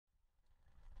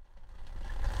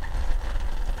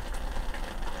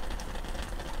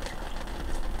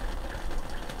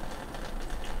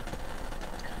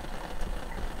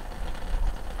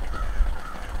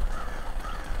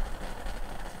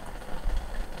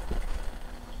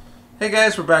Hey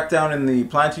guys, we're back down in the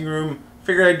planting room.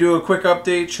 Figured I'd do a quick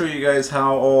update, show you guys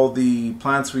how all the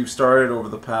plants we've started over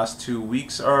the past 2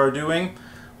 weeks are doing.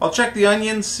 I'll check the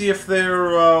onions, see if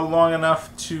they're long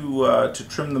enough to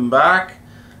trim them back.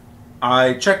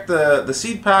 I checked the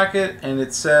seed packet and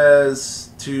it says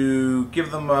to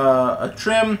give them a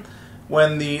trim.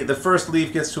 When the first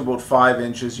leaf gets to about 5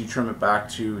 inches, you trim it back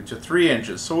to 3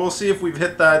 inches. So we'll see if we've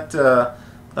hit that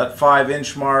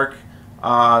 5-inch mark.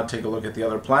 Take a look at the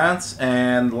other plants,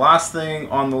 and the last thing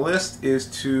on the list is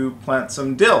to plant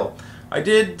some dill. I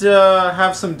did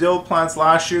have some dill plants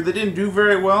last year. They didn't do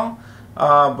very well,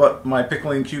 but my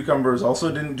pickling cucumbers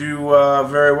also didn't do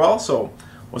very well, so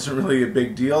wasn't really a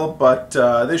big deal. But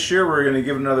this year we're going to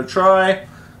give it another try.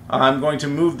 I'm going to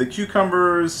move the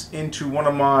cucumbers into one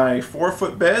of my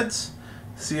 4-foot beds,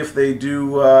 see if they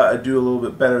do a little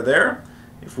bit better there.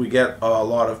 If we get a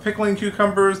lot of pickling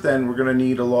cucumbers, then we're going to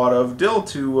need a lot of dill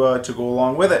to go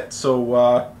along with it.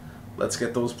 So let's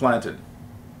get those planted.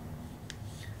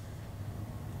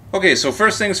 Okay, so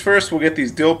first things first, we'll get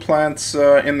these dill plants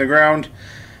in the ground.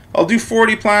 I'll do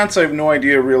 40 plants. I have no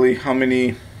idea really how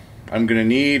many I'm going to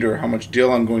need or how much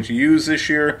dill I'm going to use this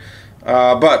year.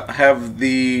 But I have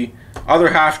the other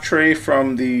half tray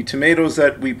from the tomatoes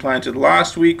that we planted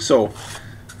last week, so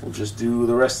we'll just do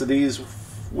the rest of these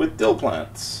with dill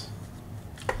plants.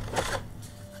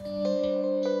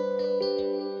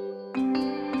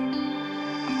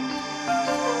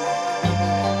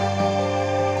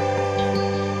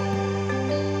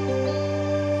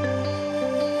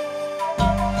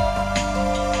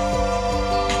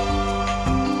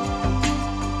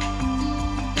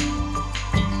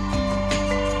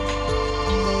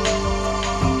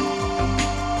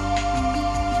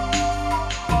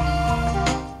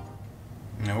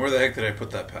 Where the heck did I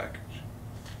put that package?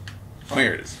 Oh,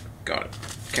 here it is. Got it.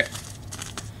 Okay.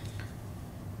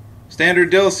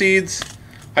 Standard dill seeds.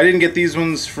 I didn't get these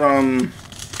ones from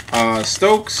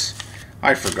Stokes.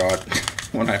 I forgot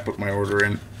when I put my order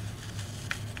in.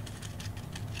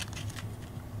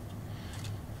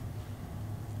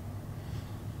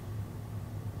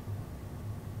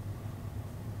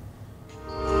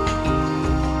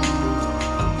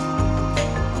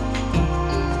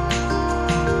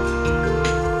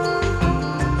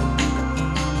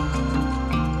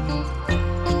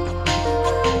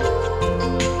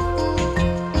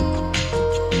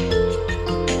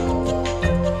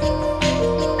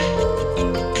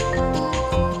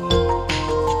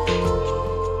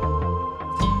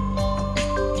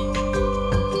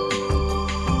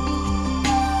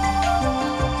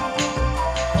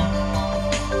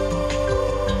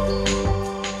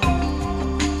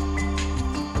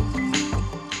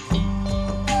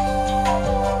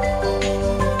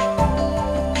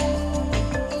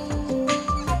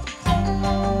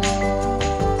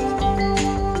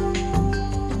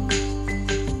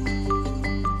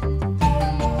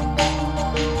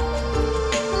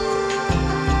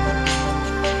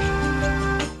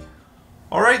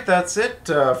 Alright, that's it.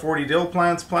 40 dill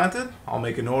plants planted. I'll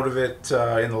make a note of it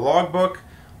in the logbook.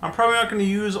 I'm probably not going to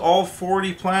use all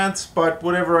 40 plants, but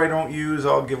whatever I don't use,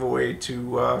 I'll give away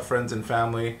to friends and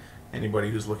family,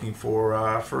 anybody who's looking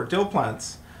for dill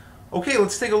plants. Okay,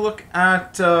 let's take a look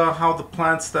at how the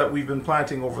plants that we've been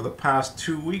planting over the past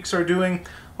 2 weeks are doing.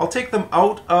 I'll take them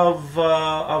out of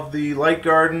the light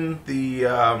garden.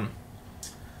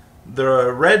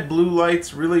 The red-blue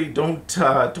lights really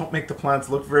don't make the plants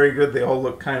look very good. They all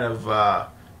look kind of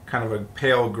a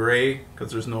pale gray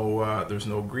because there's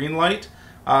no green light.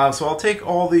 So I'll take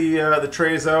all the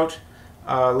trays out,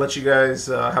 let you guys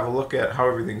have a look at how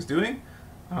everything's doing.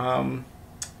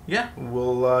 Yeah,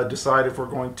 we'll decide if we're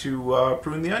going to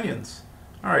prune the onions.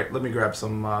 All right, let me grab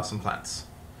some plants.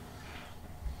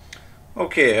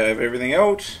 Okay, I have everything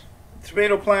out.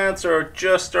 Tomato plants are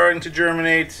just starting to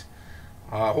germinate.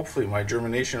 Hopefully my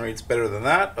germination rate's better than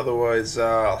that, otherwise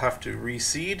I'll have to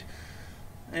reseed,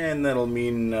 and that'll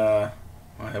mean I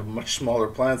have much smaller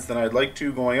plants than I'd like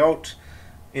to going out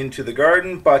into the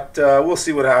garden, but we'll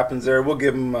see what happens there. We'll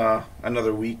give them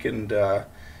another week and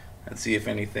see if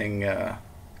anything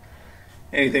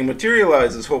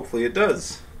materializes. Hopefully it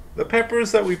does. The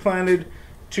peppers that we planted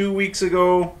 2 weeks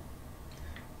ago,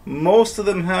 most of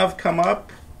them have come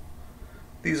up.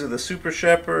 These are the Super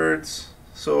Shepherds,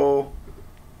 so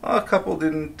a couple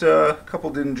didn't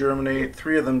germinate.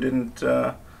 3 of them didn't.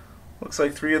 Looks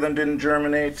like 3 of them didn't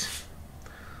germinate.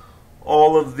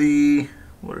 All of the,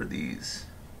 what are these?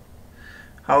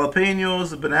 Jalapenos,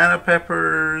 the banana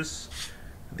peppers,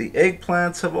 the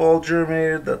eggplants have all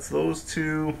germinated. That's those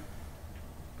 2.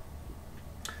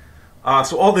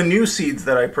 So all the new seeds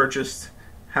that I purchased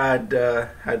had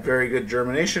very good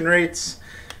germination rates.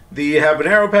 the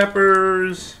habanero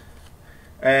peppers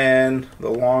and the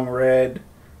long red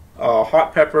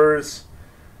hot peppers.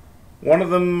 One of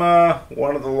the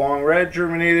long red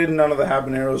germinated, none of the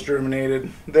habaneros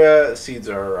germinated. The seeds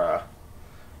are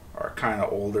kind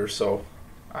of older, so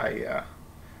I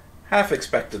half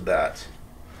expected that.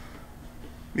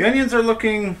 The onions are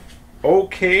looking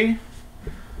okay.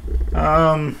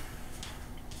 The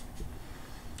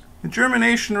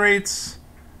germination rates,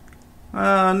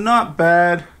 not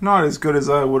bad, not as good as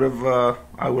I would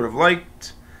have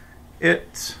liked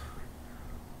it.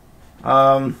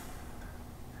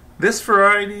 This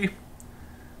variety,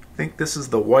 I think this is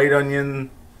the white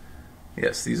onion.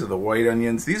 Yes, these are the white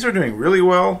onions. These are doing really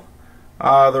well.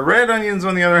 The red onions,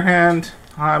 on the other hand,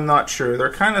 I'm not sure.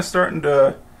 They're kind of starting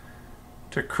to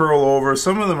curl over.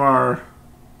 Some of them are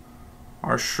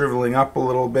shriveling up a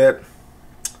little bit.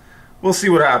 We'll see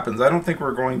what happens. I don't think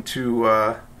we're going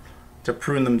to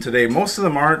prune them today. Most of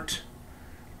them are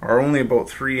only about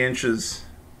 3 inches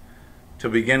to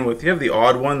begin with. You have the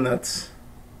odd one that's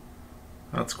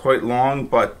quite long,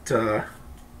 but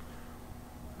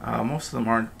most of them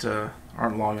aren't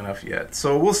long enough yet.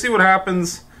 So we'll see what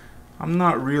happens. I'm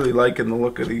not really liking the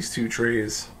look of these 2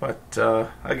 trays, but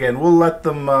again, we'll let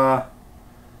them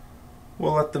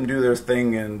do their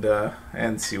thing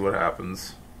and see what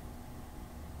happens.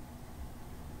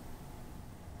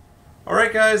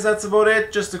 Alright guys, that's about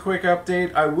it. Just a quick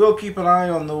update. I will keep an eye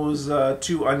on those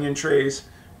 2 onion trays.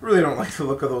 Really don't like the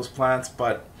look of those plants,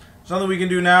 but there's nothing we can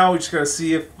do now. We just gotta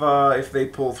see if they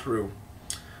pull through.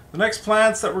 The next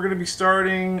plants that we're going to be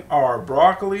starting are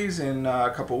broccolis in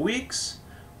a couple weeks.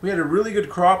 We had a really good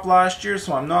crop last year,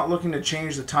 so I'm not looking to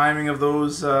change the timing of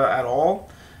those at all.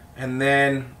 And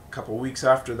then a couple weeks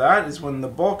after that is when the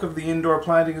bulk of the indoor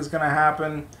planting is going to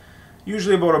happen.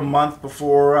 Usually about a month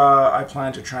before I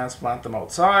plan to transplant them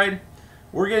outside.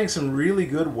 We're getting some really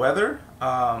good weather,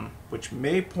 which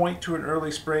may point to an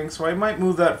early spring, so I might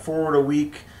move that forward a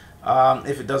week.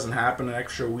 If it doesn't happen, an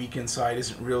extra week inside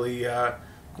isn't really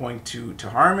going to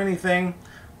harm anything.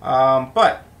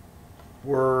 But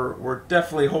we're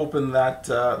definitely hoping that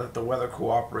that the weather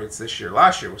cooperates this year.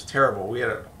 Last year was terrible. We had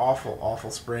an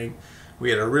awful spring. We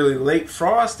had a really late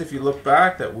frost. If you look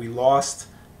back, that we lost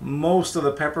most of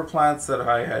the pepper plants that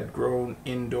I had grown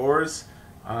indoors.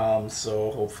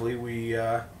 So hopefully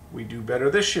we do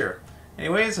better this year.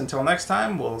 Anyways, until next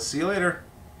time, we'll see you later.